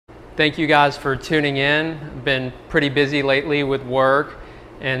thank you guys for tuning in. I've been pretty busy lately with work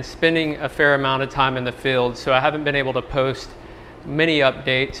and spending a fair amount of time in the field, so I haven't been able to post many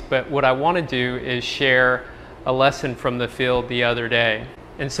updates, but what I want to do is share a lesson from the field the other day.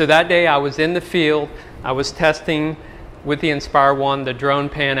 And so that day I was in the field, I was testing with the Inspire One, the drone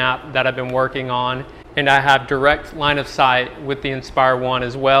pan app that I've been working on, and I have direct line of sight with the Inspire One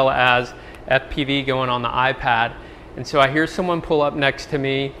as well as FPV going on the iPad. And so I hear someone pull up next to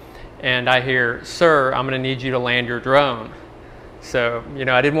me and I hear, "Sir, I'm going to need you to land your drone." So,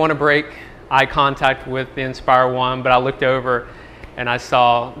 I didn't want to break eye contact with the Inspire One, but I looked over and I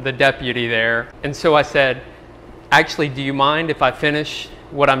saw the deputy there. And so I said, "Actually, do you mind if I finish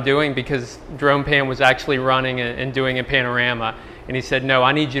what I'm doing?" Because drone pan was actually running and doing a panorama. And he said, "No,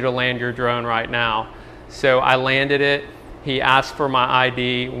 I need you to land your drone right now." So I landed it. He asked for my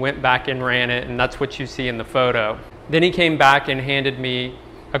ID, went back and ran it, and that's what you see in the photo. Then he came back and handed me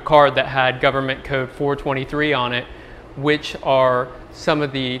a card that had government code 423 on it, which are some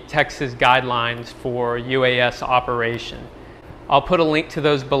of the Texas guidelines for UAS operation. I'll put a link to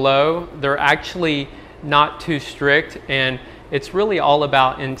those below. They're actually not too strict, and it's really all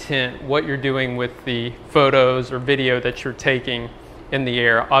about intent, what you're doing with the photos or video that you're taking in the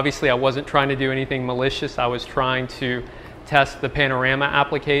air. Obviously, I wasn't trying to do anything malicious. I was trying to test the panorama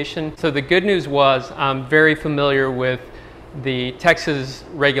application. So the good news was I'm very familiar with the Texas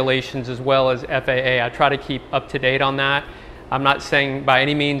regulations as well as FAA. I try to keep up to date on that. I'm not saying by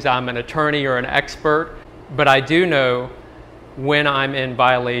any means I'm an attorney or an expert, but I do know when I'm in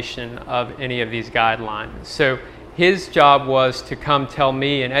violation of any of these guidelines. So his job was to come tell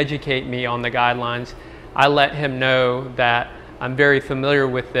me and educate me on the guidelines. I let him know that I'm very familiar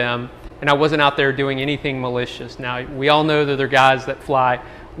with them and I wasn't out there doing anything malicious. Now, we all know that there are guys that fly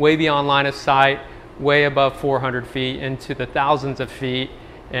way beyond line of sight, way above 400 feet into the thousands of feet,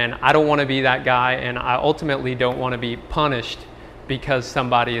 and I don't want to be that guy, and I ultimately don't want to be punished because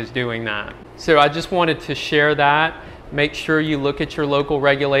somebody is doing that. So I just wanted to share that. Make sure you look at your local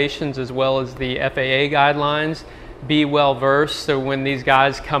regulations as well as the FAA guidelines. Be well versed so when these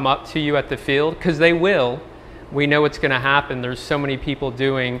guys come up to you at the field, because they will, we know it's going to happen. There's so many people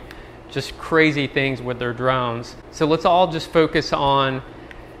doing just crazy things with their drones. So let's all just focus on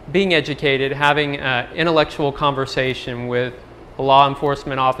being educated, having an intellectual conversation with a law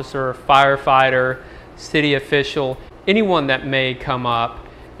enforcement officer, firefighter, city official, anyone that may come up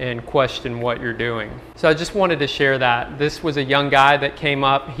and question what you're doing. So I just wanted to share that. This was a young guy that came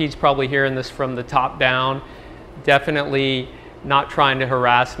up. He's probably hearing this from the top down, definitely not trying to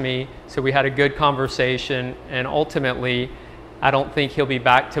harass me. So we had a good conversation, and ultimately, I don't think he'll be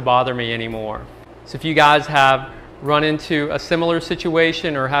back to bother me anymore. So if you guys have run into a similar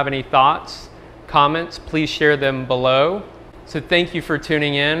situation or have any thoughts, comments, please share them below. So thank you for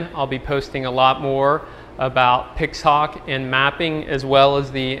tuning in. I'll be posting a lot more about Pixhawk and mapping as well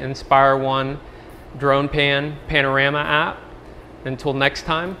as the Inspire One drone pan panorama app. Until next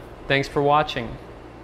time, thanks for watching.